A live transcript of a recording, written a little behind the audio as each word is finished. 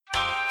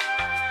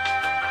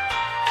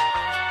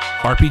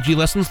RPG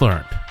Lessons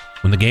Learned.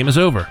 When the game is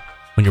over,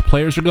 when your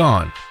players are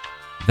gone,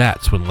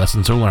 that's when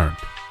lessons are learned.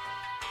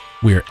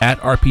 We are at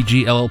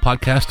RPGLL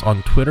Podcast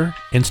on Twitter,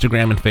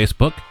 Instagram, and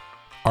Facebook,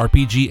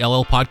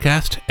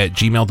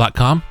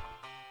 rpgllpodcast@gmail.com,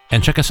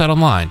 and check us out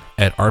online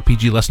at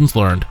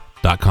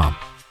rpglessonslearned.com.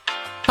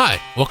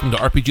 Hi, welcome to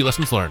RPG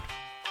Lessons Learned,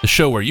 the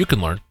show where you can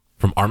learn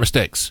from our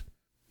mistakes.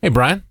 Hey,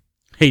 Brian.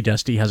 Hey,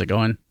 Dusty. How's it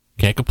going?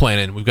 Can't complain.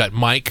 And we've got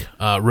Mike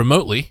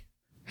remotely.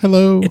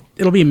 Hello.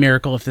 It'll be a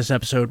miracle if this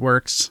episode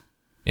works.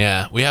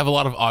 Yeah, we have a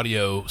lot of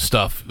audio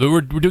stuff.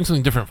 We're doing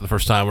something different for the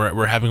first time.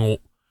 We're having,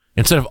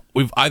 instead of,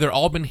 we've either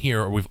all been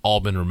here or we've all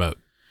been remote.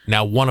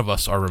 Now one of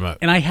us are remote.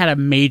 And I had a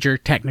major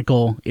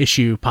technical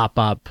issue pop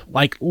up,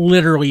 like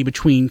literally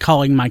between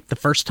calling Mike the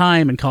first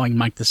time and calling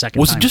Mike the second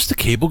time. Was it just the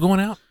cable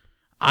going out?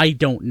 I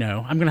don't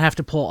know. I'm going to have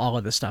to pull all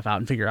of this stuff out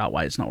and figure out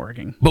why it's not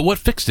working. But what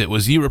fixed it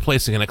was you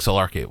replacing an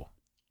XLR cable.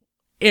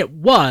 It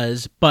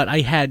was, but I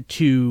had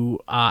to,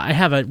 I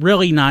have a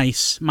really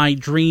nice, my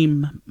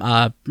dream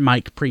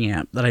mic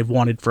preamp that I've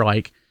wanted for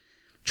like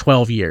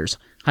 12 years.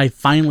 I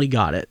finally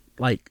got it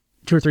like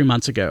 2 or 3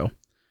 months ago,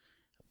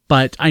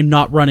 but I'm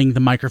not running the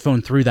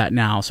microphone through that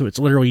now. So it's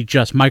literally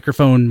just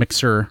microphone,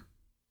 mixer,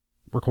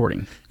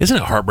 recording. Isn't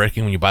it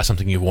heartbreaking when you buy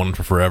something you've wanted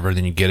for forever, and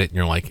then you get it and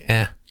you're like,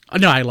 eh?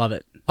 No, I love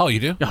it. Oh, you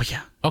do? Oh,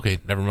 yeah. Okay,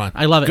 never mind.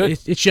 I love it. Good.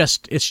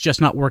 It's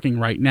just not working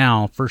right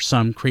now for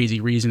some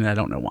crazy reason that I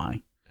don't know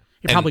why.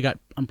 It probably got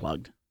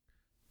unplugged.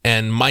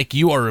 And Mike,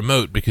 you are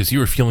remote because you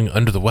were feeling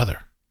under the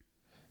weather.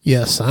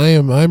 Yes,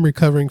 I'm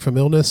recovering from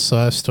illness, so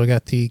I've still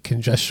got the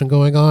congestion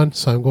going on.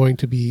 So I'm going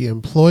to be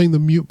employing the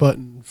mute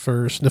button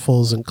for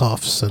sniffles and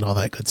coughs and all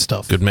that good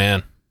stuff. Good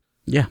man.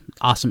 Yeah,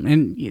 awesome.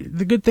 And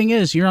the good thing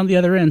is you're on the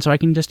other end, so I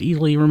can just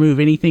easily remove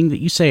anything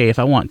that you say if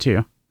I want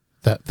to.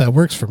 That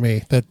works for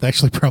me. That's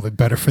actually probably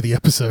better for the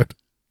episode.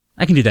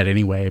 I can do that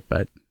anyway,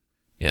 but...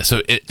 Yeah, so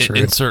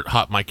insert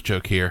hot mic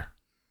joke here.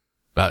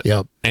 But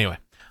yep. Anyway,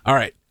 all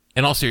right.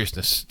 In all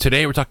seriousness,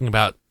 today we're talking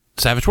about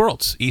Savage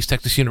Worlds, East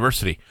Texas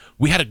University.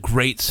 We had a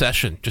great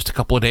session just a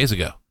couple of days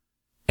ago,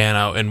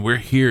 and we're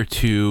here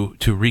to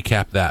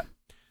recap that.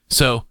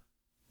 So,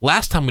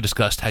 last time we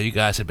discussed how you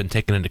guys had been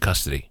taken into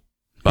custody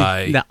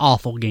by that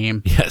awful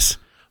game. Yes,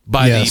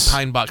 by the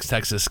Pine Box,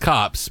 Texas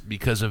cops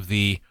because of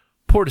the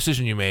poor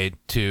decision you made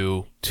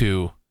to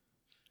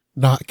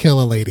not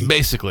kill a lady.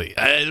 Basically,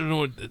 I don't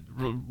know,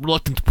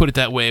 reluctant to put it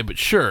that way, but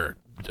sure.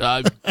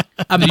 A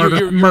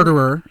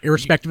murderer,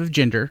 irrespective of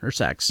gender or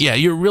sex. Yeah,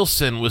 your real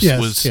sin was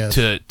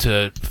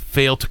to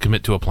fail to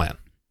commit to a plan.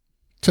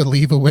 To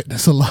leave a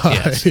witness alive.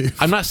 Yes.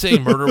 I'm not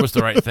saying murder was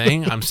the right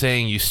thing. I'm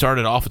saying you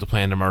started off with a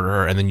plan to murder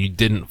her, and then you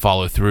didn't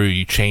follow through.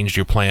 You changed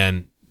your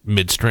plan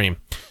midstream.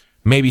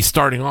 Maybe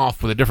starting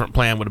off with a different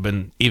plan would have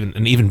been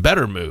an even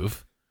better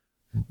move.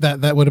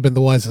 That would have been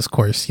the wisest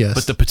course, yes.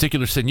 But the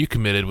particular sin you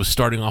committed was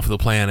starting off with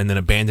a plan and then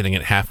abandoning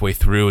it halfway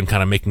through and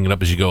kind of making it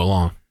up as you go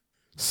along.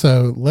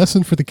 So,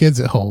 lesson for the kids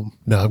at home.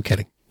 No, I'm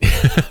kidding.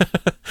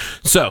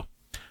 So,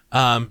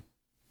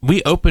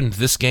 we opened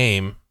this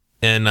game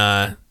in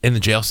the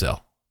jail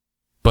cell.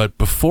 But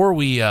before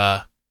we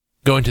go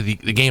into the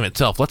game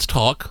itself, let's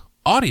talk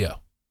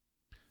audio.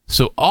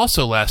 So,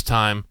 also last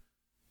time,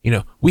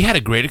 we had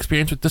a great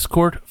experience with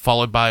Discord,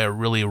 followed by a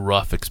really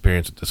rough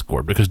experience with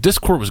Discord. Because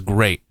Discord was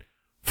great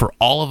for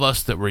all of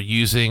us that were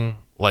using,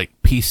 like,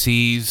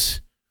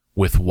 PCs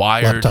with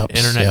wired laptops,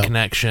 internet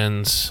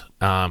connections,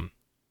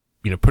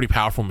 pretty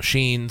powerful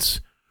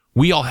machines.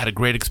 We all had a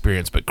great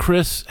experience, but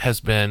Chris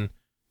has been,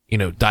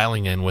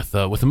 dialing in with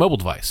a mobile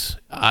device.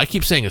 I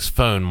keep saying his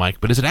phone, Mike,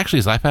 but is it actually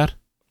his iPad?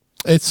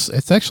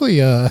 It's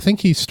actually, I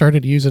think he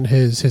started using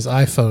his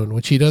iPhone,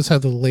 which he does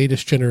have the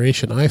latest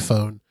generation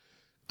iPhone.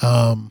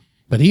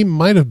 But he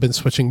might have been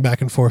switching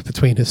back and forth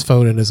between his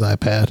phone and his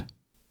iPad.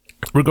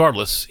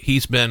 Regardless,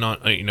 he's been on,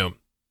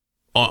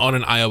 on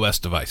an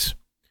iOS device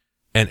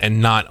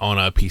and not on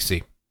a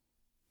PC.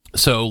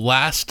 So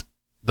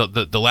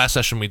the last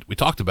session we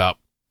talked about,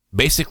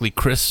 basically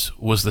Chris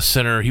was the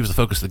center, he was the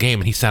focus of the game,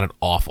 and he sounded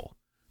awful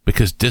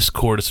because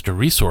Discord is such a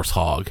resource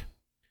hog.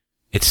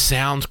 It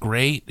sounds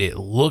great, it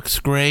looks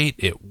great,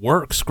 it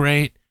works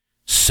great,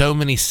 so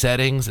many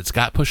settings, it's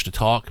got push to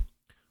talk.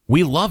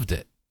 We loved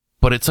it,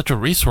 but it's such a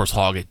resource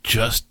hog, it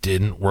just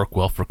didn't work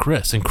well for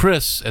Chris. And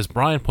Chris, as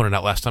Brian pointed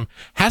out last time,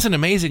 has an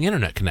amazing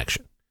internet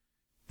connection.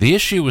 The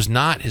issue was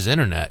not his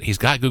internet, he's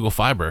got Google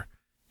Fiber.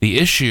 The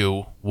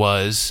issue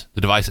was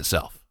the device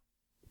itself,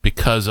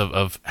 because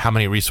of how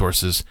many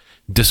resources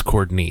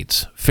Discord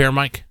needs. Fair,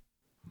 Mike?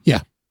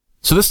 Yeah.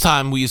 So this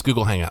time we use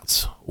Google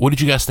Hangouts. What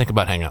did you guys think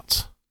about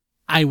Hangouts?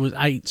 I was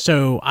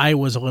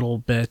a little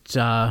bit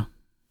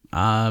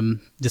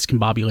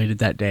discombobulated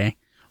that day.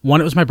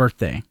 One, it was my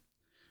birthday.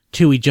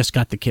 Two, we just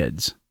got the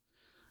kids.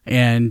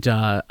 And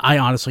I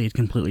honestly had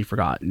completely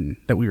forgotten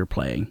that we were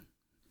playing.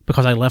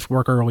 Because I left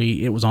work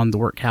early, it was on the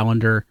work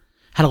calendar,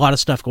 had a lot of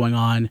stuff going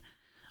on.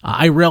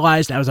 I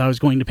realized as I was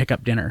going to pick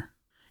up dinner.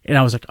 And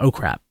I was like, oh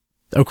crap.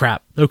 Then I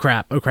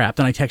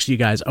texted you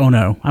guys, oh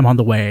no, I'm on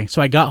the way.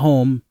 So I got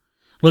home,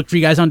 looked for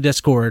you guys on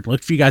Discord,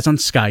 looked for you guys on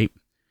Skype.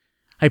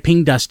 I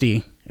pinged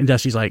Dusty, And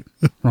Dusty's like,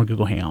 we're on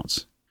Google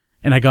Hangouts.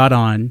 And I got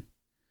on,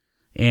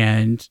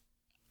 and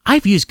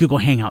I've used Google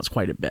Hangouts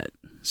quite a bit.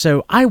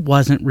 So I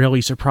wasn't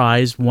really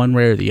surprised one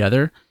way or the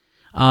other.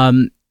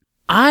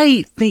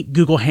 I think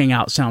Google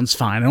Hangout sounds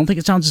fine. I don't think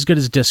it sounds as good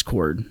as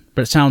Discord,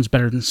 but it sounds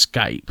better than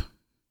Skype.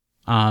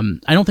 I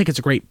don't think it's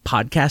a great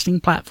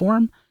podcasting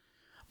platform,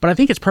 but I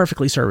think it's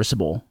perfectly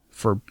serviceable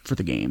for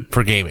the game.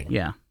 For gaming.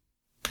 Yeah.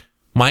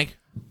 Mike?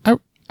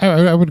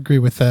 I would agree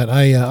with that.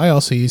 I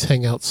also use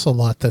Hangouts a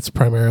lot. That's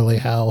primarily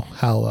how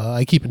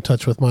I keep in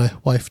touch with my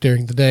wife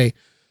during the day.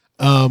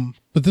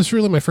 But this is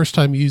really my first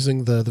time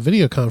using the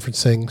video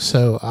conferencing,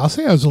 so I'll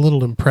say I was a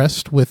little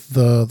impressed with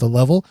the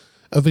level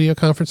of video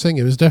conferencing.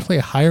 It was definitely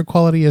a higher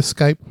quality as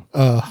Skype,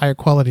 higher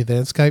quality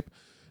than Skype,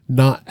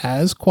 not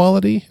as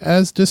quality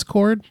as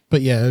Discord,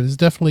 but yeah, it was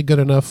definitely good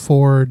enough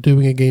for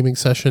doing a gaming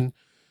session.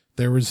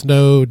 There was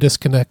no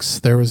disconnects,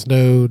 there was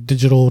no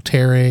digital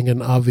tearing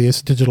and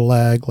obvious digital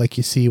lag like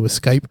you see with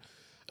Skype.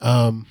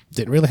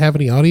 Didn't really have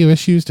any audio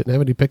issues, didn't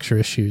have any picture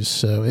issues,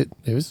 so it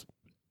was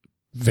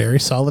very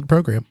solid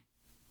program.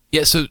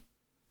 Yeah, so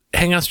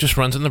Hangouts just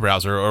runs in the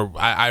browser, or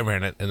I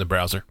ran it in the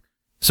browser.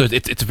 So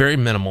it's very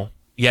minimal.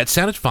 Yeah, it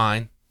sounded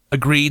fine.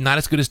 Agreed, not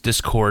as good as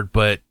Discord,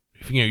 but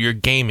if you're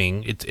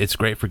gaming, it's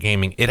great for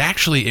gaming.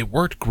 It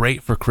worked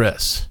great for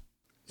Chris.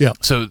 Yeah.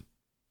 So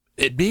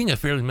it being a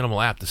fairly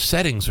minimal app, the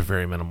settings are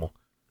very minimal.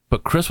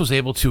 But Chris was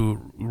able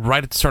to,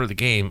 right at the start of the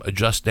game,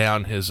 adjust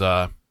down his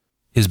bandwidth.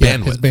 His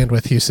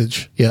bandwidth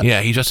usage. Yeah.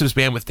 Yeah, he adjusted his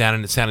bandwidth down,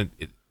 and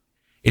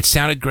it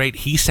sounded great.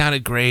 He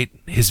sounded great.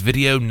 His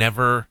video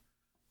never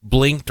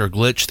blinked or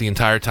glitched the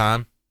entire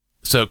time.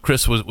 So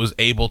Chris was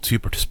able to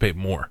participate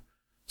more.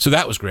 So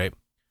that was great.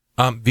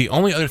 The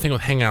only other thing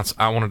with Hangouts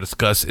I want to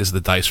discuss is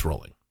the dice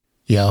rolling.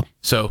 Yeah.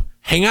 So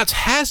Hangouts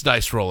has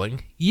dice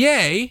rolling.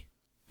 Yay!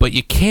 But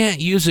you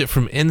can't use it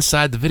from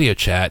inside the video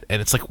chat.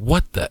 And it's like,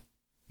 what the,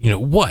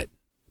 what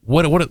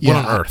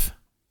on earth?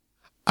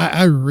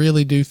 I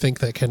really do think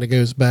that kind of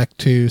goes back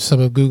to some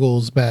of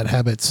Google's bad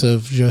habits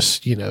of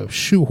just,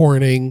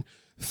 shoehorning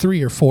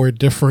 3 or 4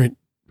 different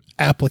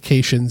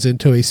applications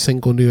into a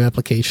single new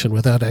application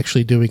without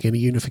actually doing any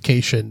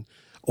unification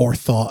or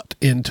thought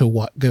into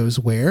what goes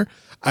where.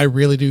 I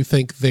really do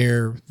think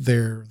their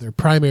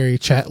primary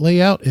chat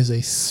layout is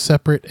a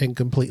separate and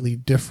completely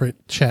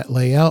different chat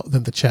layout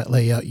than the chat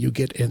layout you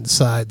get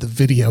inside the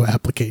video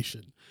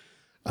application.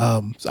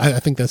 I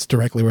think that's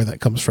directly where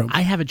that comes from.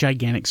 I have a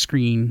gigantic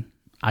screen.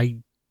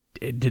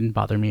 It didn't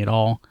bother me at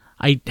all.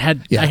 I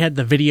had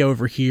the video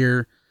over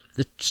here,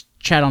 the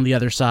chat on the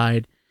other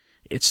side.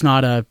 It's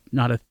not a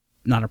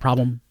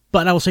problem.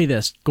 But I will say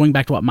this, going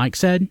back to what Mike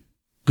said,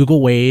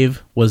 Google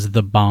Wave was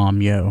the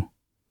bomb, yo.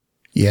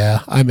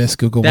 Yeah, I miss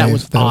Google That Wave.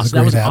 was awesome.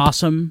 That was app.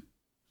 awesome.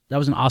 That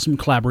was an awesome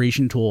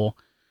collaboration tool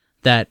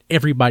that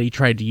everybody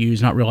tried to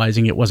use, not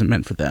realizing it wasn't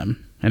meant for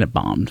them, and it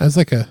bombed. It's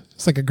like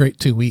a great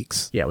 2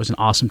 weeks. Yeah, it was an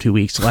awesome 2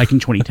 weeks, like in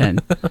 2010.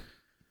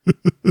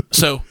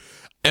 So,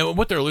 and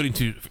what they're alluding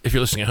to, if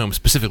you're listening at home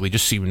specifically,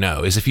 just so you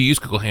know, is if you use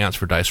Google Hangouts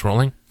for dice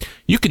rolling,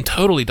 you can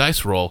totally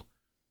dice roll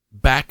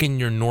back in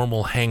your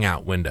normal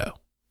Hangout window,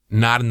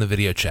 not in the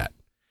video chat.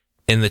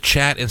 In the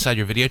chat inside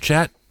your video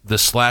chat, the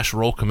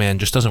 /roll command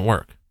just doesn't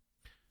work.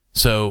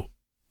 So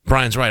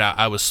Brian's right.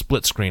 I was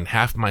split screen.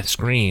 Half my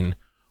screen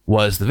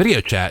was the video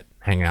chat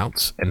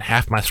Hangouts, and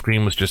half my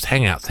screen was just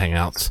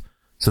Hangouts,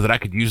 so that I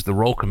could use the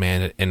roll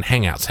command in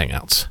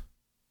Hangouts.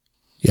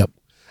 Yep.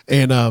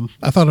 And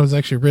I thought it was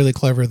actually really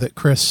clever that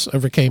Chris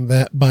overcame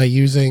that by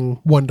using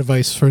one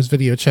device for his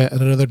video chat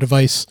and another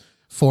device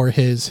for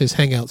his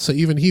Hangouts. So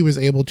even he was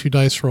able to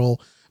dice roll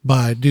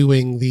by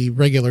doing the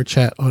regular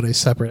chat on a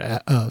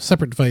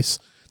separate device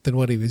than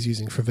what he was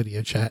using for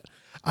video chat.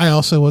 I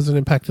also wasn't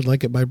impacted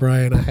like it by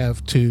Brian. I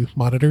have 2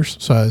 monitors,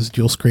 so I was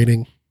dual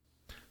screening.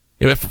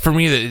 Yeah, for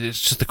me,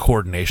 it's just the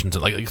coordinations,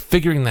 like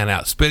figuring that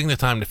out, spending the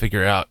time to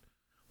figure out,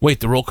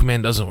 wait, the roll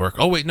command doesn't work.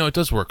 Oh, wait, no, it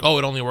does work. Oh,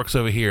 it only works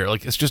over here.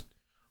 Like, it's just,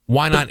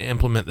 why not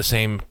implement the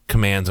same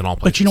commands in all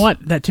places? But you know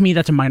what? That to me,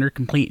 that's a minor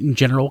complaint in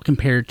general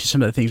compared to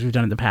some of the things we've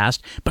done in the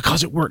past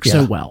because it works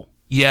so well.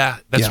 Yeah,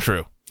 that's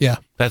true. Yeah,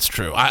 that's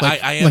true.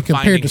 I am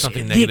finding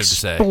something negative to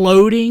say. The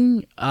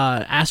exploding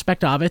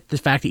aspect of it, the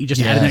fact that you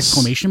just add an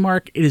exclamation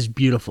mark, it is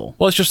beautiful.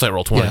 Well, it's just like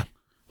Roll20. Yeah.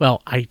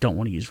 Well, I don't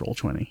want to use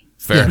Roll20.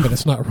 Fair. Yeah, but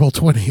it's not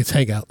Roll20, it's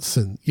Hangouts.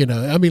 And,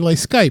 like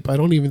Skype, I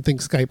don't even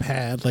think Skype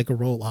had like a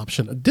roll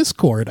option.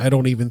 Discord, I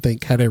don't even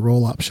think had a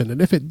roll option.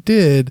 And if it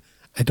did,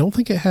 I don't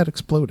think it had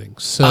exploding.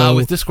 So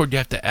with Discord, you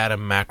have to add a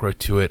macro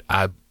to it,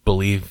 I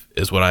believe,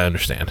 is what I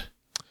understand.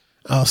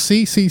 Oh,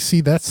 see,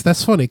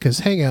 that's funny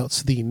because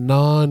Hangouts, the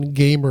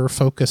non-gamer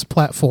focused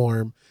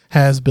platform,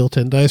 has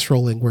built-in dice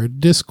rolling, where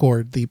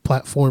Discord, the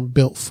platform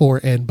built for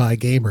and by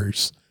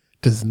gamers,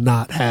 does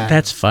not have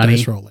That's funny.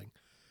 dice rolling.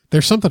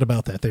 There's something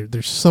about that.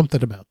 There's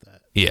something about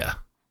that. Yeah.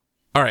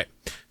 All right.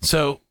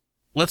 So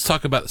let's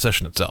talk about the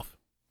session itself.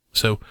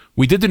 So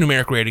we did the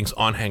numeric ratings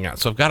on Hangouts.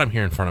 So I've got them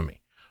here in front of me.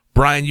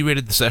 Brian, you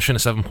rated the session a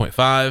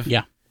 7.5.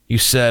 Yeah. You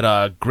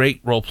said great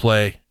role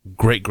play,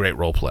 great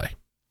role play.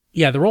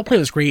 Yeah, the roleplay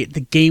was great.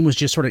 The game was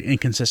just sort of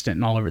inconsistent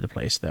and all over the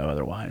place, though,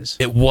 otherwise.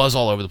 It was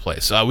all over the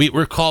place.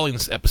 We're calling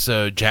this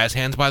episode Jazz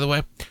Hands, by the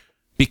way,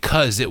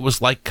 because it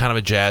was like kind of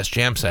a jazz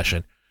jam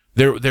session.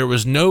 There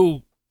was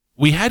no...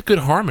 We had good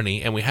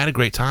harmony, and we had a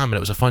great time, and it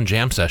was a fun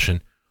jam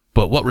session,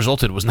 but what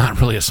resulted was not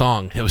really a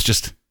song. It was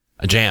just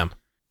a jam.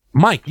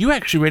 Mike, you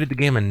actually rated the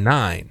game a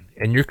 9,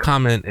 and your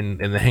comment in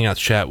the Hangouts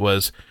chat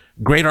was,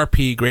 great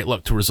RP, great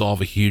luck to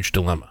resolve a huge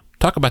dilemma.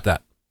 Talk about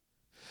that.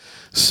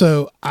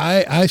 So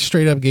I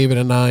straight up gave it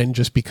a 9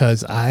 just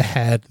because I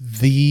had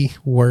the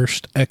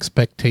worst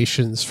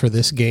expectations for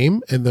this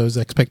game, and those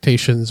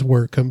expectations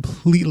were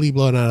completely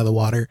blown out of the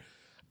water.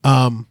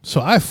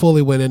 So I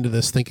fully went into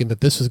this thinking that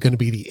this was going to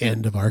be the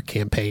end of our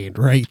campaign,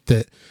 right?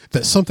 That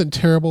something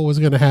terrible was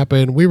going to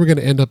happen. We were going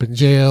to end up in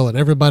jail, and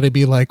everybody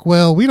be like,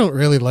 well, we don't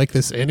really like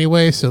this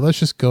anyway, so let's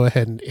just go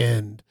ahead and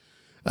end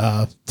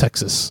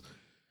Texas.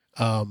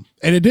 And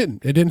it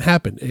didn't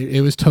happen.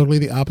 It was totally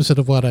the opposite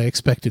of what I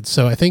expected.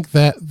 So I think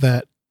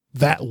that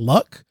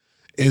luck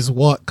is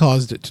what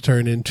caused it to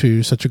turn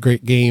into such a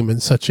great game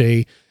and such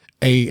a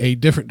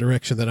different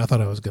direction than I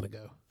thought I was going to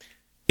go.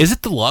 Is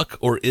it the luck,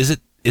 or is it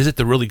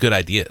the really good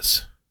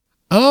ideas?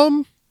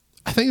 I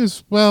think it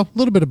was, well, a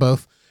little bit of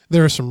both.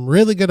 There are some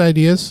really good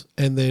ideas,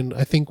 and then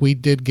I think we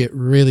did get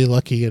really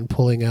lucky in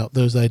pulling out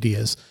those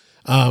ideas.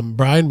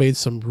 Brian made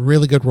some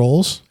really good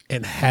rolls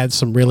and had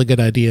some really good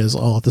ideas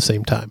all at the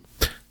same time.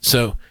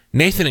 So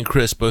Nathan and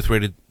Chris both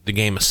rated the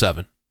game a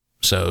 7.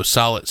 So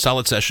solid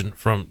session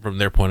from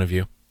their point of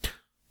view.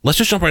 Let's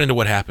just jump right into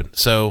what happened.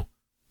 So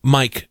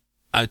Mike,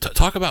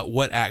 talk about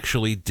what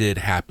actually did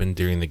happen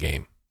during the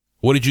game.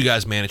 What did you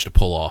guys manage to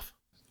pull off?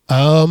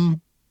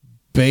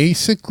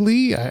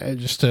 Basically,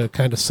 just to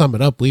kind of sum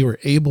it up, we were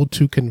able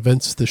to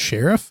convince the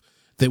sheriff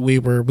that we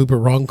were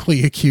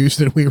wrongly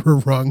accused and we were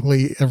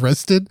wrongly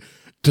arrested,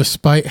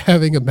 despite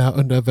having a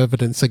mountain of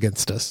evidence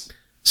against us.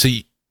 So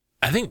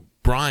I think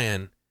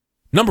Brian,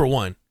 number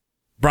one,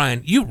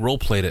 Brian, you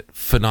role-played it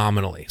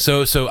phenomenally.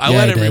 So I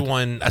let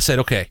everyone, I said,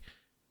 okay,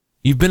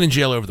 you've been in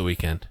jail over the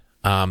weekend.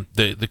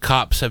 The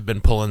cops have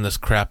been pulling this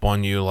crap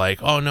on you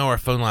like, oh no, our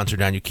phone lines are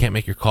down. You can't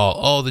make your call.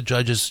 Oh, the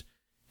judges,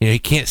 he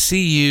can't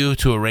see you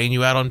to arraign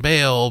you out on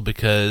bail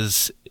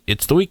because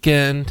it's the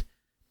weekend.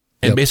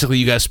 And basically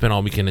you guys spent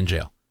all weekend in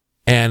jail.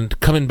 And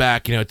coming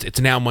back,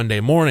 it's now Monday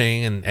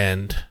morning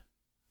and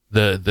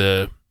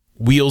the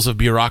wheels of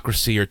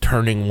bureaucracy are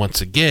turning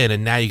once again.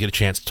 And now you get a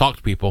chance to talk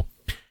to people.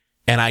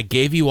 And I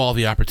gave you all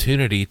the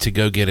opportunity to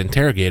go get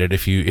interrogated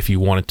if you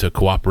wanted to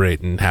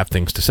cooperate and have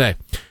things to say.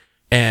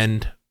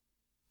 And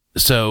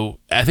so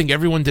I think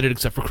everyone did it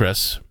except for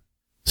Chris.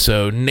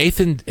 So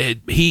Nathan,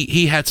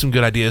 he had some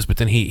good ideas, but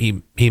then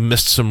he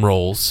missed some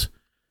roles.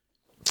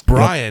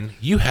 Brian,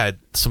 you had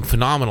some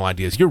phenomenal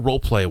ideas. Your role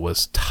play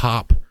was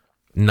top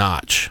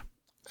notch.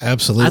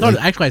 Absolutely.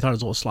 I thought it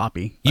was a little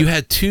sloppy. You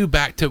had two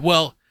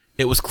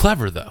it was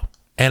clever though.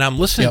 And I'm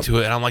listening to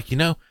it and I'm like,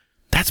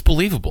 that's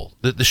believable.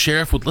 The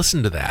sheriff would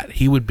listen to that.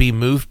 He would be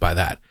moved by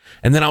that.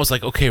 And then I was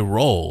like, okay,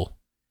 roll.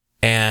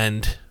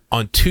 And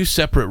on two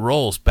separate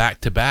rolls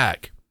back to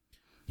back,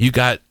 you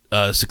got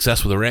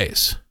success with a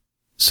raise.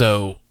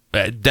 So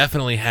it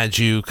definitely had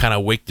you kind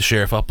of wake the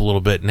sheriff up a little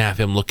bit and have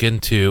him look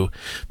into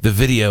the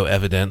video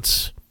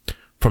evidence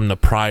from the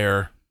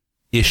prior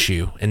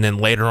issue. And then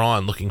later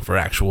on looking for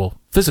actual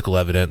physical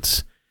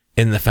evidence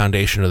in the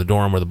foundation of the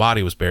dorm where the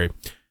body was buried.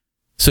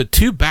 So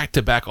two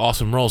back-to-back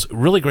awesome roles.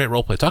 Really great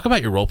role play. Talk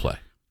about your role play.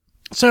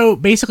 So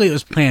basically it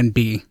was plan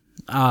B.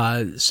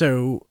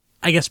 So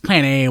I guess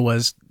plan A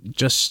was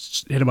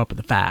just hit him up with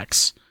the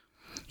facts.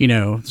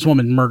 This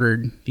woman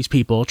murdered these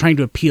people, trying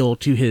to appeal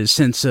to his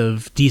sense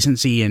of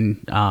decency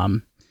and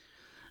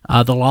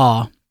the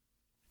law.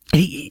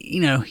 He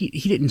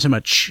didn't so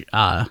much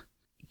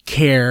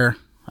care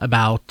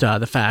about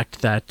the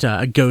fact that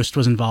a ghost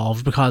was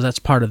involved because that's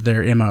part of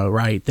their MO,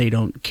 right? They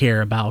don't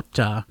care about...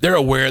 They're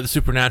aware of the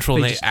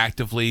supernatural and they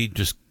actively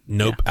just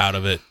nope out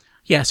of it.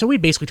 Yeah, so we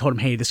basically told him,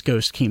 hey, this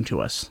ghost came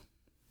to us.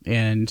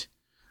 And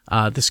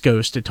this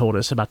ghost had told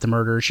us about the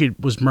murder. She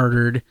was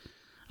murdered,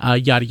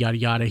 yada, yada,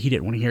 yada. He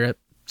didn't want to hear it.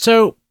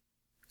 So,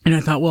 and I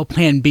thought, well,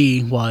 plan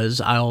B was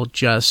I'll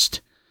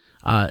just...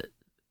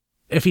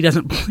 if he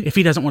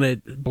doesn't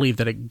want to believe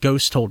that a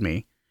ghost told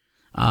me,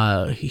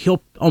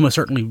 he'll almost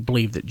certainly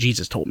believe that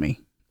Jesus told me.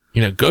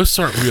 Ghosts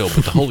aren't real,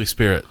 but the Holy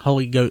Spirit.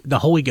 The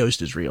Holy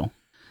Ghost is real.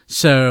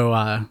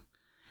 So,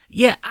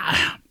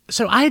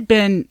 so I had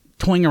been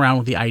toying around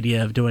with the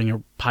idea of doing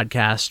a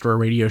podcast or a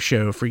radio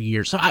show for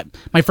years. So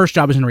my first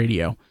job was in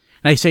radio.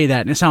 And I say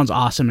that, and it sounds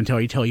awesome until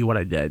I tell you what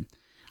I did.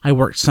 I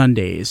worked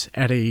Sundays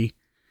at a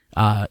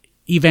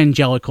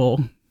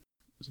evangelical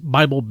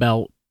Bible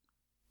Belt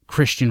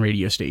Christian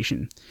radio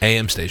station.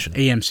 AM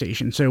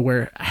station. So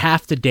where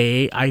half the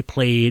day I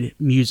played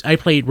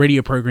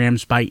radio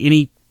programs by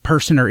any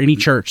person or any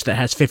church that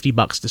has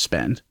 $50 to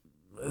spend.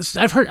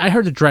 I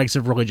heard the dregs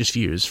of religious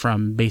views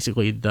from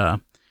basically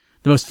the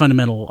most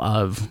fundamental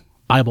of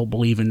Bible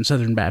believing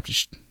Southern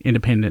Baptist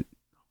independent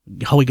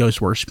Holy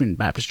Ghost worshiping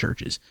Baptist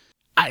churches.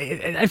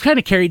 I've kind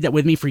of carried that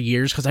with me for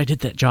years because I did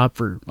that job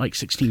for like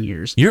 16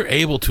 years. You're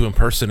able to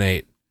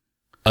impersonate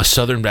a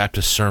Southern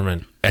Baptist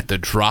sermon at the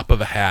drop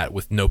of a hat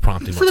with no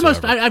prompting For the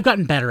whatsoever. most, I've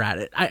gotten better at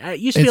it. I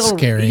used to be a It's little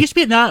scary. It used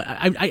to be no.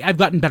 I've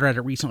gotten better at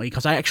it recently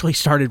because I actually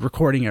started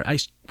recording it. I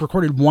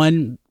recorded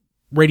one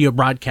radio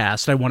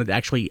broadcast I wanted to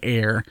actually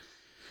air,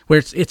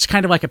 where it's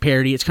kind of like a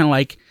parody. It's kind of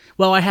like,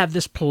 well, I have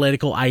this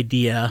political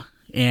idea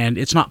and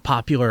it's not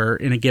popular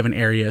in a given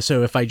area,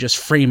 so if I just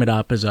frame it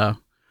up as a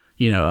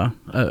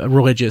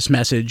religious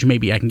message,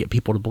 maybe I can get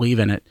people to believe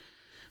in it.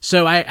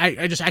 So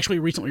I just actually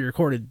recently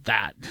recorded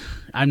that.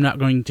 I'm not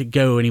going to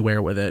go anywhere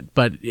with it,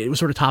 but it was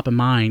sort of top of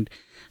mind.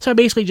 So I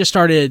basically just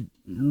started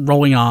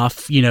rolling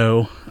off,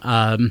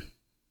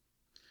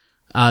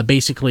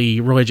 basically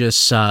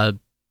religious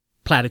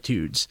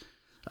platitudes,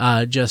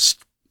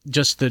 just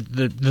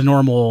the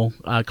normal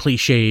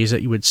cliches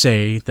that you would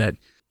say, that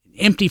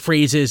empty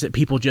phrases that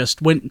people just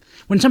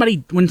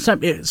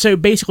so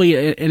basically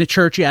in a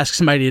church you ask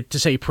somebody to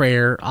say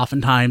prayer,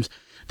 oftentimes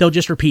they'll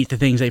just repeat the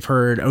things they've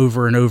heard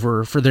over and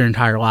over for their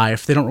entire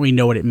life. They don't really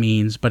know what it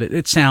means, but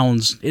it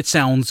sounds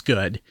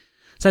good.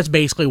 So that's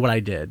basically what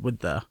I did with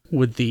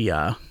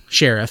the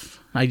sheriff.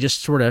 I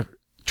just sort of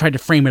tried to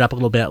frame it up a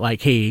little bit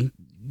like, hey,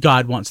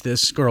 God wants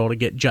this girl to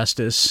get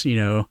justice.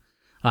 You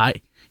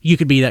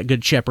could be that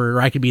good shepherd,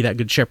 or I could be that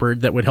good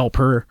shepherd that would help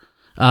her,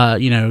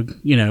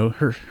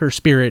 her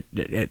spirit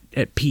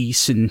at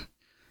peace, and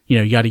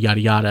yada yada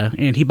yada.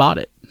 And he bought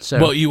it. So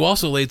Well, you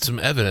also laid some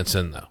evidence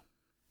in, though.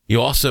 You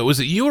also, was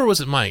it you or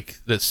was it Mike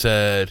that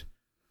said,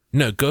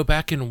 no, go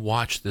back and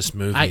watch this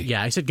movie?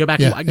 I said go back,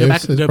 Yeah, go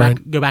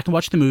back and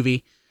watch the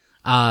movie.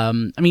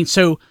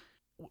 So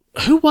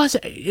who was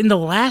it? In the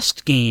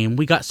last game?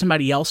 We got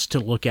somebody else to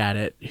look at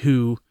it.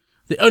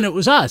 It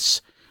was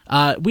us.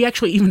 We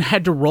actually even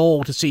had to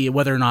roll to see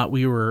whether or not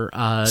we were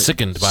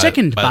Sickened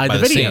by the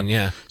video. scene,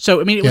 yeah.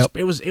 So I mean,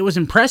 it was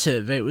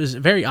impressive. It was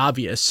very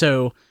obvious.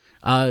 So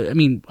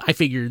I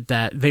figured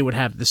that they would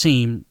have the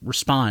same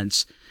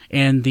response.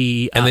 And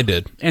they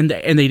did. And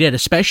they did,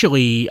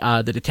 especially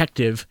the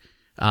detective.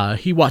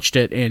 He watched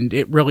it, and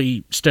it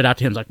really stood out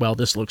to him. Like, well,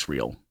 this looks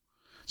real.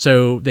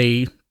 So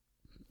they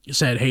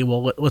said, hey,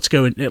 well, let's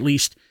go and at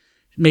least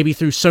maybe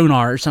through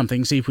sonar or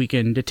something, see if we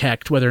can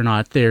detect whether or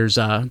not there's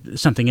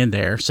something in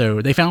there.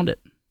 So they found it.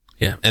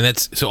 Yeah, and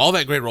so all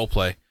that great role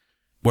play,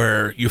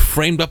 where you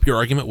framed up your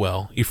argument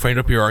well. You framed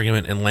up your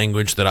argument in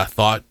language that I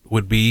thought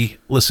would be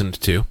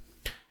listened to,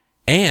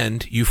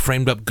 and you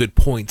framed up good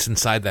points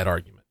inside that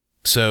argument.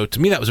 So to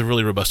me, that was a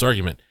really robust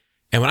argument.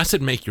 And when I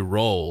said make your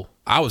roll,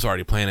 I was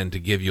already planning to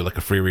give you like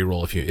a free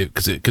reroll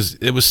because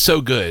it was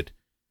so good.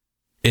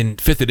 In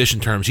 5th edition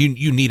terms,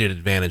 you needed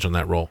advantage on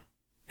that roll,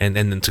 and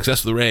then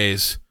success of the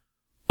raise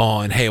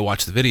on, hey,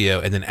 watch the video,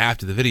 and then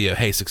after the video,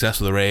 hey, success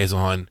of the raise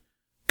on,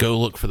 go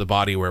look for the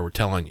body where we're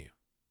telling you.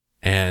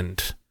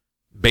 And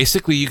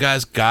basically, you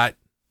guys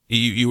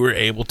you were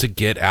able to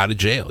get out of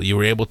jail. You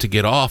were able to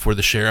get off where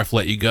the sheriff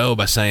let you go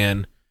by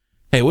saying,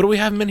 hey, what do we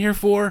have him in here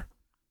for?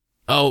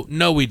 Oh,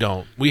 no, we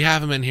don't. We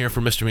have him in here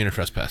for misdemeanor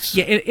trespass.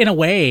 Yeah, in a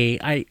way,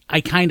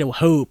 I kind of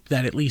hope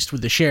that at least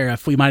with the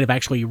sheriff, we might have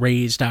actually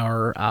raised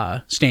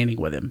our standing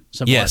with him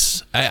somewhat.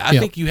 Yes, I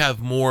think you have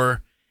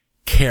more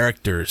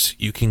characters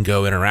you can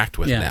go interact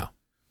with now.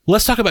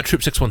 Let's talk about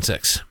Troop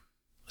 616.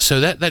 So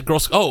that Girl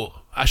Scout...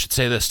 Oh, I should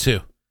say this,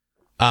 too.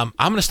 I'm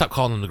going to stop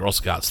calling them the Girl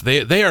Scouts.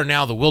 They are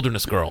now the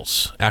Wilderness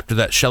Girls after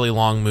that Shelley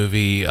Long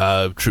movie,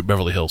 Troop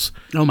Beverly Hills.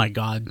 Oh, my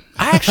God.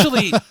 I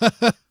actually...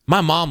 My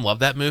mom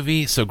loved that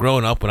movie, so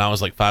growing up when I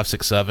was like 5,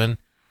 6, 7,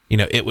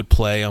 it would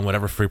play on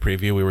whatever free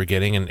preview we were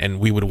getting, and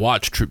we would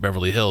watch Troop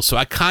Beverly Hills, so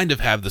I kind of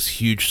have this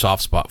huge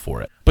soft spot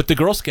for it. But the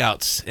Girl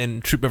Scouts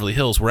in Troop Beverly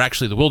Hills were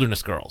actually the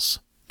Wilderness Girls.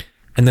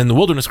 And then the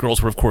Wilderness Girls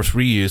were, of course,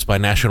 reused by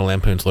National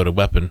Lampoon's Loaded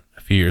Weapon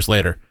a few years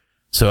later.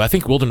 So I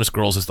think Wilderness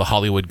Girls is the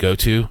Hollywood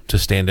go-to to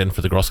stand in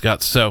for the Girl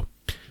Scouts. So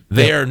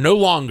they are no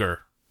longer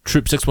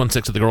Troop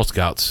 616 of the Girl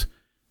Scouts.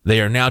 They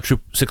are now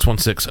Troop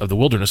 616 of the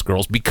Wilderness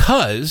Girls,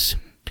 because...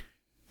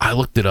 I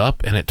looked it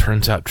up, and it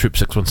turns out Troop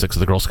 616 of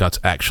the Girl Scouts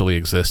actually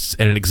exists,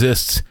 and it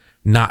exists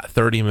not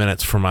 30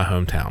 minutes from my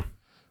hometown.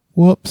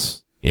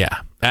 Whoops.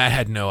 Yeah, I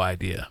had no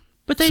idea.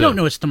 But they don't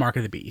know it's the Mark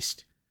of the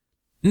Beast.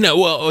 No,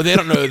 well, they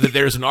don't know that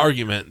there's an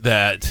argument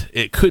that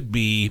it could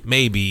be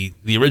maybe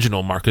the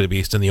original Mark of the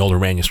Beast in the older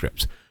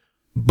manuscripts.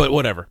 But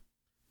whatever.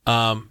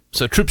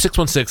 So Troop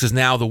 616 is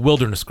now the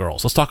Wilderness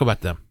Girls. Let's talk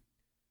about them.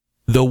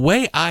 The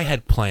way I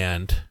had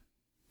planned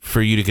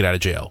for you to get out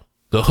of jail,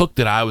 the hook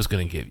that I was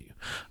going to give you,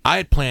 I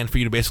had planned for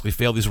you to basically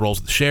fail these roles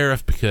with the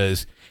sheriff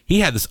because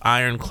he had this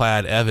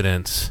ironclad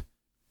evidence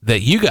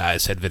that you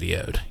guys had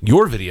videoed,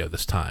 your video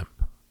this time,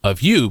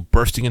 of you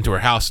bursting into her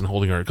house and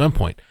holding her at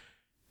gunpoint.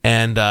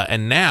 And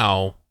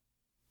now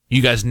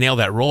you guys nail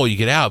that role, you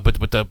get out.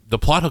 But the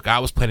plot hook I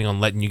was planning on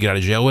letting you get out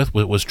of jail with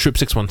was Troop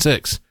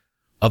 616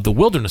 of the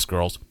Wilderness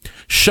Girls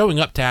showing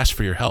up to ask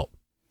for your help.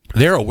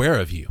 They're aware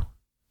of you.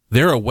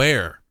 They're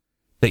aware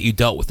that you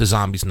dealt with the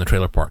zombies in the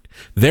trailer park.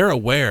 They're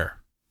aware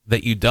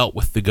that you dealt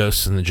with the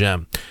ghosts in the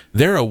gym.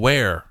 They're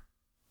aware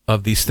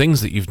of these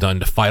things that you've done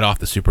to fight off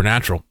the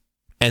supernatural.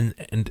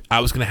 and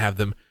I was going to have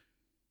them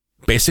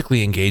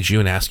basically engage you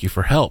and ask you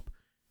for help,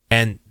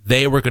 and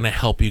they were going to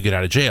help you get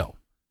out of jail.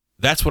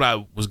 That's what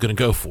I was going to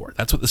go for.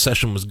 That's what the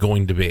session was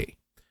going to be.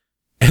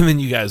 And then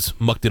you guys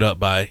mucked it up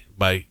by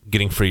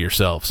getting free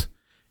yourselves.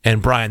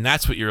 And Brian,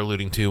 that's what you're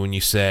alluding to when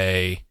you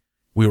say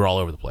we were all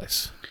over the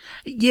place.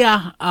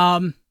 Yeah.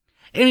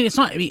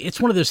 It's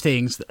one of those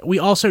things. We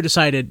also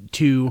decided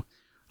to,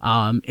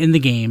 in the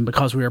game,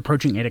 because we were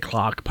approaching 8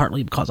 o'clock,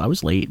 partly because I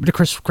was late, but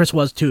Chris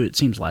was too, it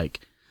seems like.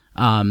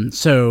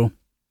 So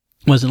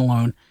wasn't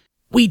alone.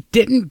 We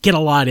didn't get a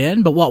lot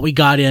in, but what we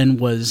got in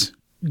was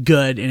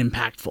good and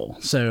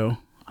impactful. So,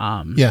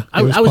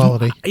 it was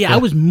quality. I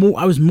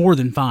was more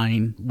than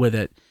fine with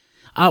it.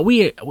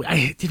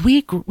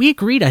 We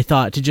agreed, I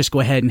thought, to just go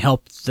ahead and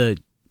help the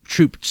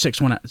Troop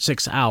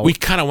 616 out. We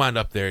kind of wound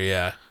up there,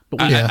 yeah.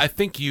 But I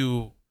think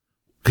you,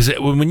 because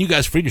when you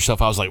guys freed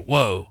yourself, I was like,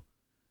 whoa.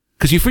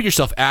 Because you freed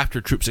yourself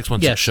after Troop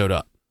 616 showed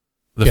up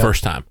the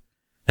first time.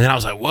 And then I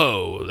was like,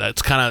 whoa,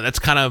 that's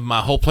kind of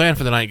my whole plan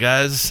for the night,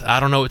 guys. I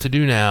don't know what to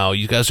do now.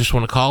 You guys just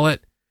want to call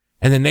it?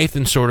 And then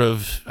Nathan sort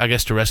of, I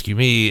guess to rescue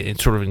me, and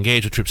sort of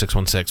engage with Troop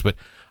 616. But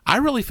I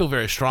really feel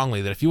very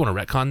strongly that if you want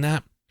to retcon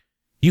that,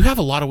 you have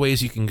a lot of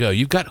ways you can go.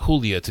 You've got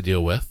Julia to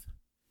deal with.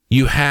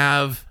 You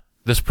have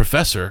this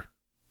professor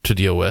to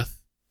deal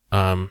with,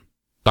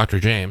 Dr.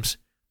 James.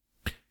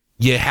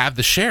 You have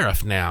the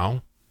sheriff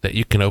now that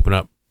you can open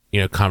up,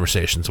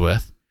 conversations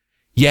with.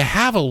 You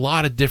have a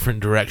lot of different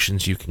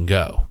directions you can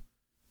go.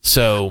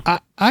 So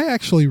I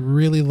actually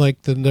really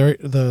like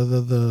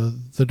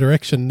the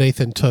direction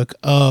Nathan took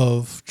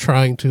of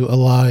trying to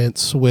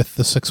alliance with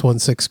the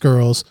 616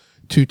 girls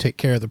to take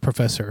care of the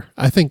professor.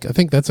 I think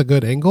that's a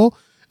good angle,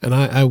 and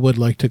I would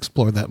like to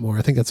explore that more.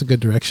 I think that's a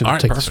good direction to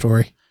take the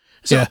story.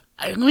 So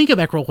let me go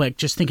back real quick,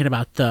 just thinking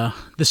about the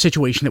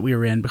situation that we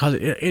were in, because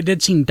it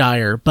did seem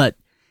dire, but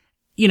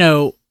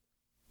we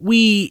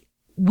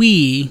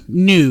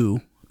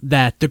knew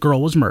that the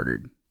girl was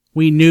murdered.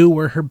 We knew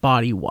where her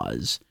body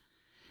was.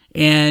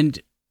 And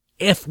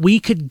if we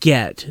could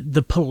get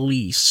the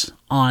police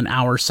on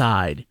our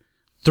side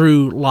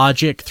through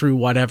logic, through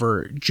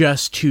whatever,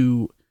 just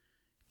to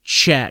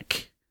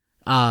check,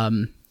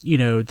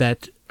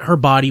 that her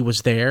body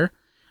was there,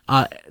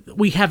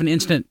 we have an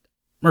instant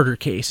murder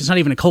case. It's not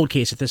even a cold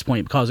case at this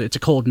point because it's a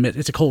cold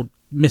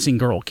missing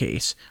girl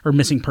case or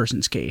missing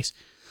persons case.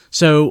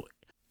 So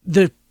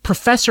the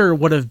professor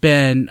would have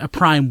been a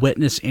prime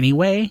witness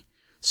anyway.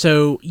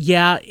 So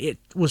yeah, it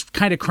was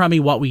kind of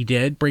crummy what we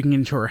did, breaking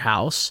into her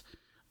house,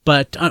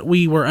 but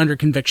we were under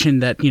conviction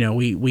that,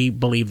 we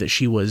believe that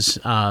she was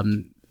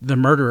the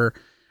murderer,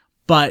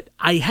 but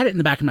I had it in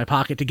the back of my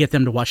pocket to get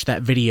them to watch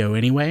that video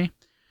anyway.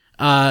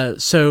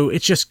 So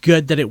it's just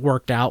good that it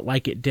worked out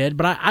like it did,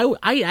 but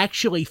I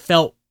actually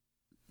felt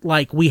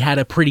like we had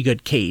a pretty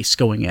good case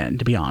going in,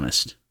 to be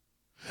honest.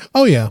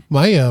 Oh yeah,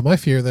 my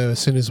fear though, as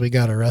soon as we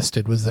got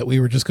arrested, was that we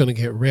were just going to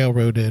get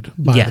railroaded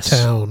by the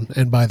town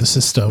and by the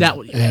system.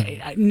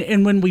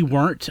 And when we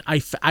weren't, I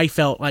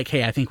felt like,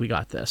 hey, I think we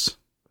got this.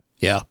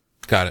 Yeah,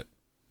 got it.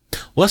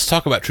 Well, let's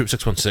talk about Troop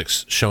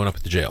 616 showing up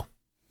at the jail.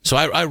 So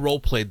I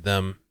role played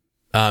them.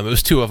 It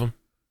was 2 of them.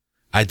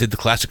 I did the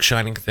classic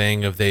Shining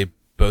thing of they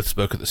both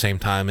spoke at the same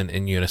time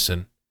in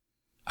unison.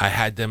 I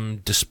had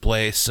them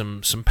display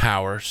some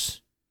powers.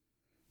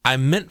 I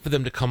meant for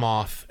them to come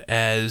off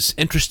as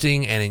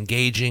interesting and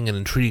engaging and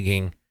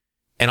intriguing,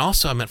 and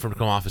also I meant for them to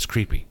come off as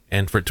creepy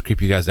and for it to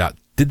creep you guys out.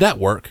 Did that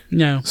work?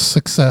 No.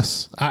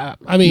 Success. I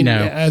mean, no.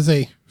 As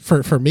a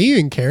for me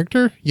in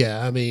character,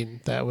 yeah. I mean,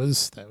 that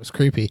was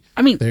creepy.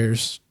 I mean,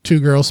 there's 2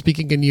 girls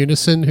speaking in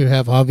unison who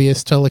have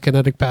obvious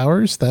telekinetic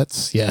powers.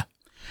 That's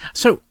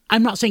So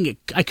I'm not saying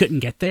I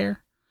couldn't get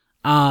there,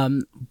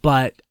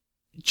 but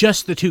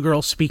just the 2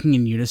 girls speaking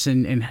in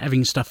unison and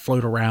having stuff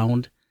float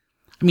around.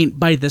 I mean,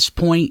 by this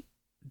point,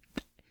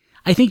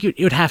 I think it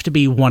would have to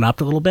be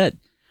one-upped a little bit.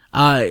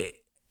 What's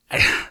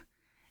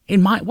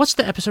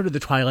the episode of The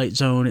Twilight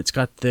Zone? It's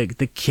got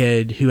the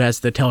kid who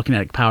has the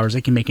telekinetic powers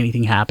that can make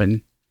anything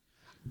happen.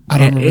 I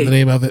don't remember the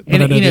name of it,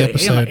 but I know the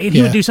episode. And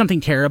he would do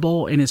something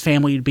terrible, and his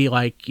family would be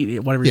like,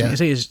 whatever. Yeah.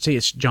 Say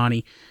it's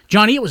Johnny.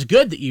 Johnny, it was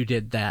good that you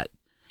did that.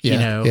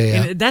 Yeah.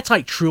 And that's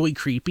like truly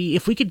creepy.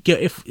 If we could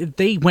if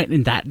they went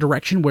in that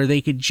direction where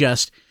they could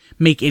just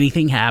make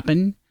anything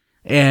happen.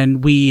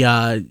 And we,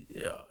 for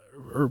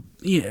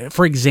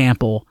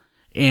example,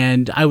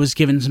 and I was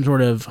given some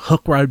sort of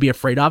hook where I would be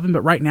afraid of him,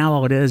 but right now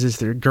all it is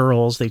they're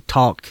girls, they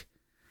talk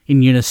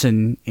in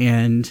unison,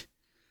 and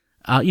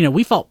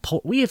we've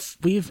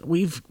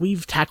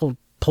tackled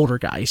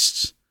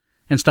poltergeists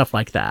and stuff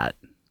like that.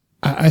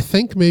 I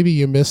think maybe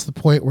you missed the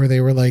point where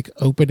they were like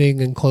opening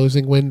and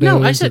closing windows.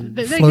 No, I said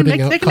they can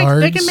make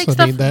cards. They can make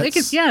stuff. They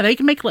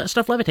can make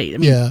stuff levitate. I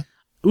mean, yeah.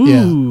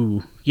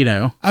 Ooh,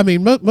 I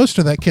mean, most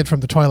of that kid from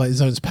the Twilight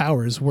Zone's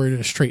powers were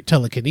just straight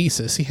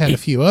telekinesis. He had a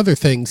few other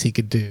things he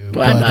could do.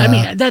 But,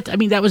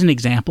 that was an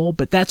example,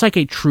 but that's like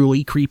a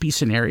truly creepy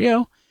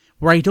scenario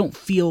where I don't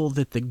feel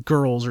that the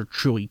girls are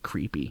truly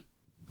creepy.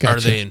 Gotcha. Are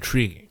they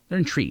intriguing? They're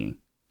intriguing.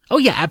 Oh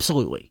yeah,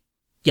 absolutely.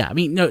 Yeah, I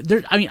mean, no,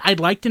 there. I mean, I'd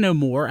like to know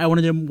more. I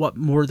want to know what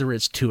more there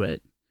is to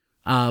it.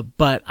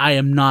 But I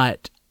am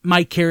not.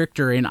 My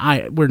character and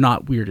we're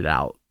not weirded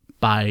out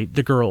by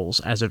the girls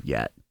as of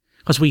yet,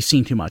 because we've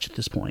seen too much at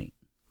this point.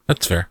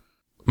 That's fair.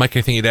 Mike,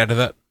 anything you'd add to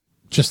that?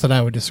 Just that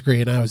I would disagree,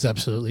 and I was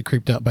absolutely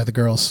creeped out by the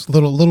girls.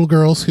 Little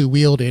girls who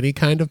wield any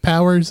kind of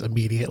powers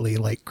immediately,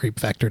 like creep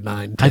factor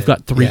 9. 10. I've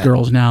got 3 Yeah.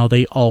 girls now.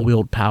 They all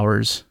wield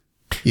powers.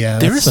 Yeah,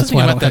 There is something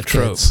why I about don't that have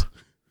trope. kids.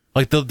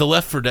 Like the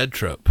Left 4 Dead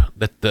trope,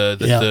 that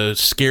the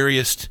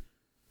scariest,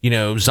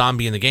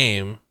 zombie in the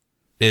game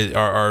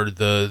are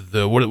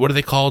the what are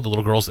they called? The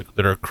little girls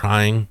that are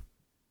crying.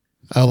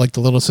 Oh, like the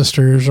little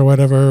sisters or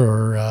whatever,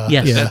 or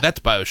Yes. yeah. That's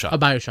BioShock. A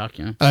Bioshock,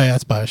 yeah. Oh, yeah,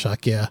 that's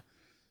Bioshock. Yeah,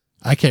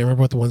 I can't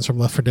remember what the ones from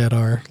Left 4 Dead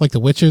are, like the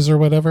witches or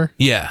whatever.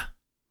 Yeah.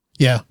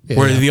 Yeah,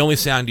 Where yeah. the only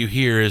sound you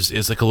hear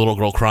is like a little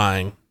girl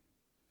crying,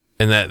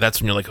 and that's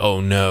when you're like, oh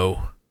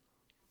no,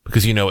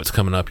 because you know what's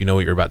coming up, you know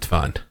what you're about to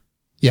find.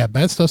 Yeah,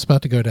 bad stuff's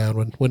about to go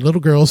down. When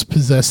little girls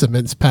possess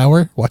immense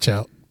power, watch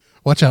out.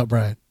 Watch out,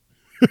 Brian.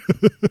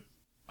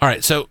 All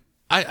right, so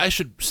I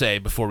should say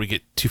before we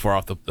get too far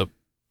off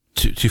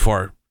too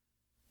far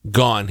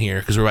gone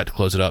here, because we're about to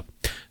close it up,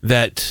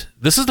 that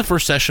this is the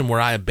first session where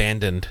I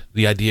abandoned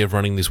the idea of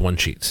running these one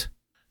sheets.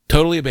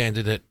 Totally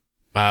abandoned it.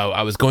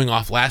 I was going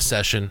off last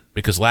session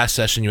because last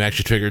session you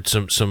actually triggered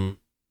some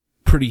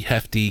pretty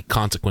hefty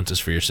consequences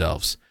for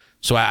yourselves.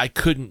 So I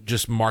couldn't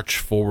just march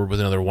forward with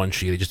another one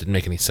sheet. It just didn't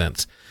make any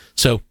sense.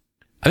 So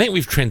I think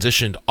we've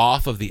transitioned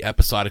off of the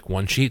episodic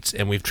one sheets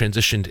and we've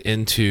transitioned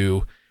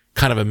into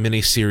kind of a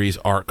mini series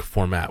arc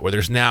format where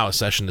there's now a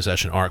session to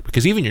session arc,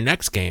 because even your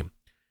next game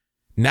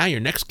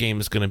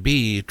is going to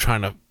be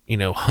trying to,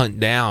 hunt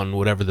down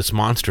whatever this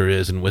monster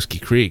is in Whiskey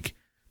Creek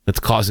that's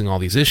causing all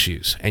these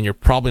issues. And you're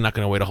probably not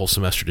going to wait a whole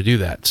semester to do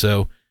that.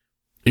 So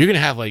you're going to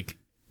have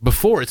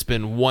before it's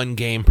been 1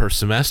 game per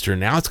semester.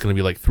 Now it's going to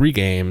be like 3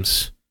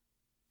 games,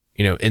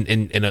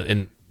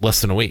 in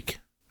less than a week.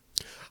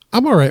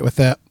 I'm all right with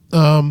that.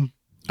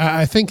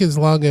 I think as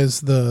long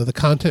as the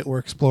content we're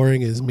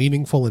exploring is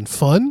meaningful and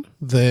fun,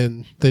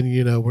 then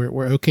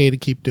we're okay to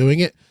keep doing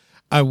it.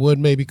 I would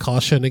maybe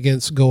caution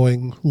against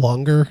going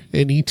longer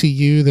in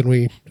ETU than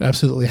we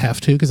absolutely have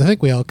to, because I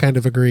think we all kind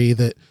of agree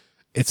that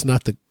it's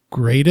not the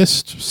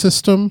greatest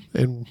system,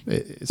 and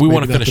it's we maybe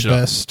want to not finish the it up.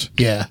 best.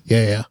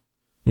 Yeah.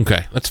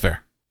 Okay, that's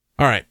fair.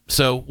 All right,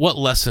 so what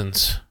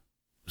lessons?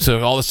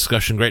 So all this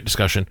discussion, great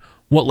discussion.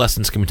 What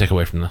lessons can we take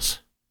away from this?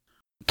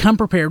 Come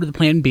prepared with a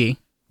plan B,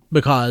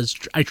 because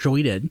I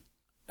truly did.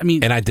 I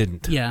mean, And I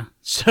didn't. yeah.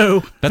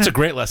 So That's a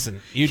great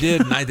lesson. You did,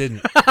 and I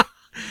didn't.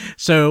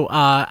 So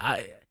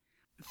I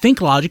think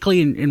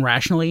logically and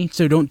rationally.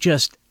 So don't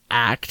just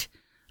act.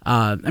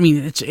 I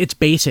mean, it's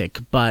basic,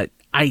 but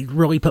I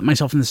really put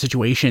myself in the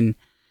situation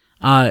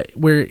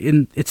where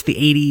it's the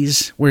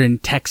 80s. We're in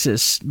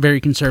Texas, very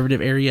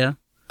conservative area.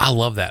 I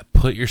love that.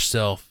 Put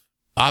yourself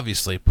in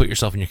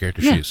your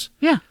character's shoes.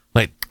 Yeah.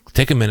 Like,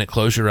 take a minute,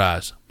 close your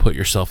eyes, put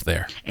yourself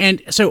there.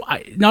 And so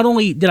not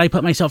only did I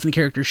put myself in the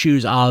character's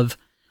shoes of,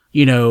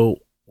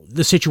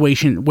 the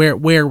situation where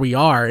we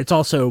are, it's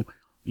also,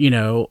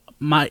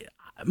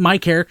 my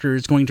character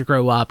is going to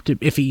grow up to,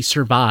 if he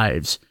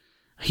survives,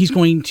 he's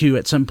going to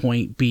at some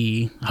point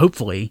be,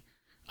 hopefully,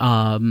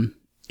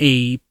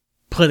 a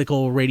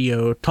political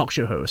radio talk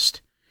show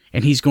host.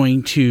 And he's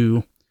going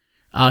to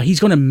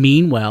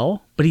mean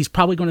well, but he's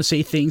probably going to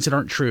say things that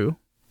aren't true.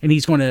 And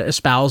he's going to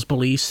espouse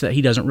beliefs that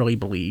he doesn't really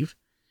believe.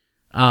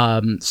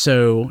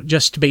 So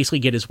just to basically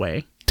get his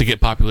way. To get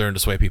popular and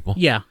to sway people.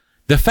 Yeah.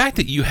 The fact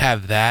that you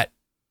have that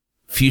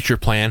future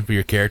plan for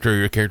your character or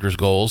your character's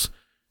goals,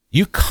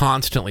 you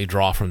constantly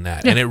draw from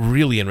that. Yeah. And it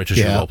really enriches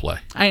your roleplay.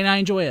 And I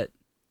enjoy it.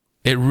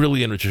 It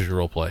really enriches your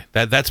roleplay.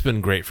 That's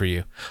been great for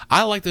you.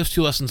 I like those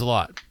 2 lessons a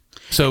lot.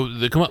 So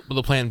to come up with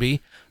a plan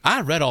B, I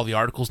read all the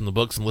articles in the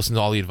books and listened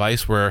to all the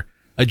advice where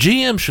a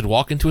GM should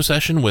walk into a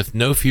session with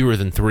no fewer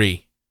than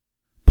 3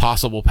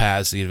 possible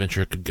paths the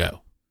adventure could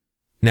go.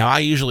 Now, I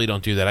usually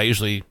don't do that.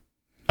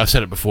 I've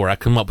said it before, I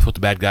come up with what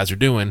the bad guys are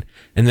doing,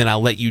 and then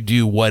I'll let you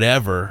do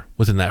whatever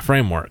within that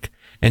framework.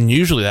 And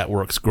usually that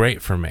works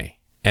great for me,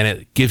 and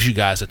it gives you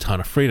guys a ton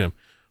of freedom.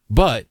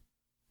 But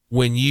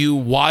when you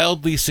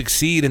wildly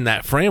succeed in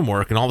that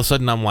framework, and all of a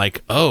sudden I'm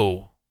like,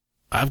 oh,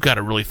 I've got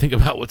to really think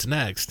about what's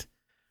next.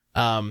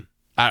 I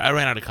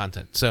ran out of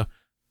content. So,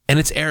 and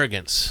it's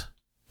arrogance,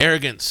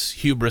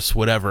 hubris,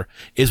 whatever,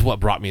 is what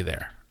brought me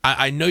there.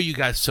 I know you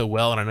guys so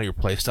well, and I know your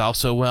playstyle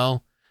so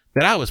well,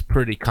 that I was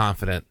pretty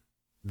confident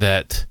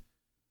that,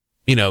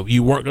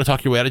 you weren't going to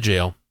talk your way out of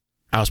jail.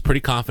 I was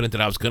pretty confident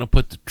that I was going to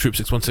put the Troop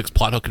 616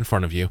 plot hook in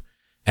front of you,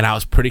 and I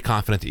was pretty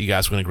confident that you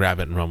guys were going to grab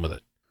it and run with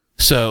it.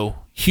 So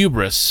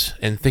hubris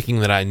and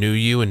thinking that I knew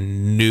you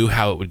and knew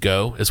how it would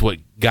go is what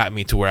got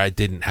me to where I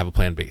didn't have a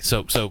plan B.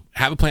 So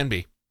have a plan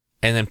B,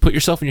 and then put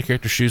yourself in your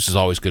character's shoes is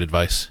always good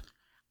advice.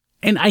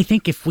 And I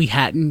think if we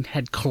hadn't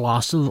had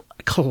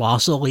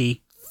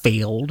colossally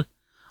failed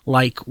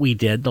like we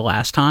did the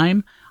last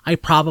time, I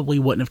probably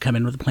wouldn't have come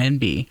in with a plan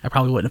B. I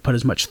probably wouldn't have put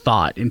as much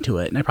thought into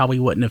it, and I probably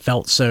wouldn't have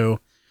felt so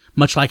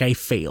much like I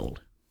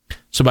failed.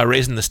 So by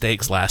raising the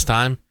stakes last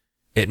time,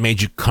 it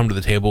made you come to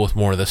the table with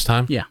more this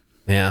time? Yeah.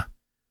 Yeah.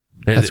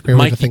 That's a great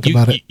way to think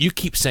about it. You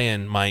keep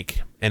saying,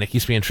 Mike, and it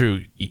keeps being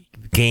true,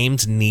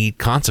 games need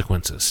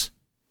consequences.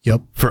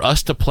 Yep. For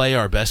us to play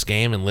our best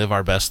game and live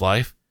our best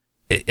life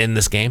in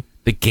this game,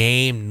 the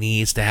game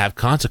needs to have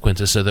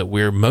consequences so that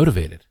we're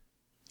motivated.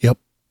 Yep.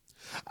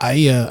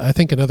 I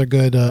think another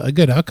good a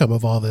good outcome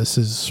of all this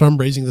is from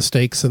raising the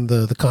stakes and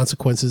the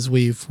consequences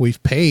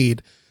we've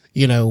paid.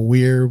 You know,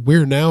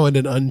 we're now in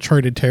an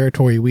uncharted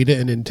territory we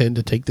didn't intend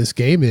to take this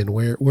game in.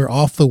 We're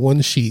off the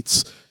one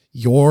sheets.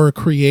 You're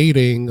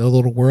creating a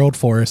little world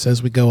for us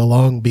as we go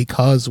along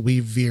because we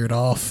veered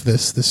off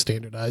this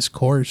standardized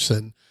course,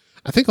 and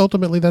I think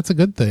ultimately that's a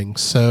good thing.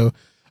 So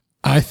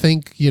I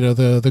think, you know,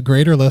 the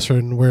greater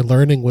lesson we're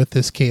learning with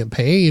this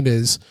campaign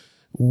is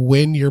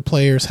when your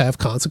players have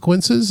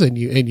consequences and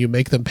you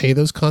make them pay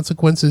those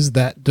consequences,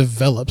 that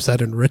develops,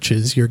 that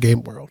enriches your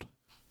game world.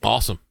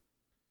 Awesome.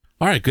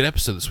 All right, good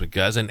episode this week,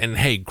 guys. And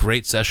hey,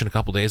 great session a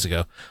couple days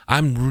ago.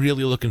 I'm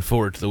really looking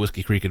forward to the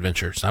Whiskey Creek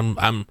adventures.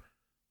 I'm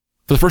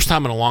for the first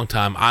time in a long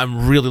time,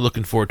 I'm really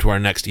looking forward to our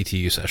next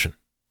ETU session.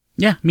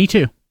 Yeah, me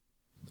too.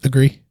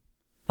 Agree.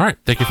 All right,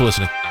 thank you for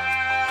listening.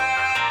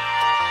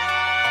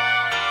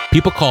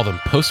 People call them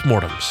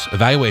postmortems,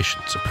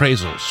 evaluations,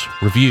 appraisals,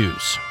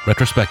 reviews,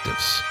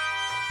 retrospectives.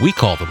 We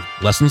call them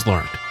lessons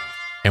learned,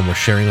 and we're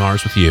sharing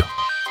ours with you.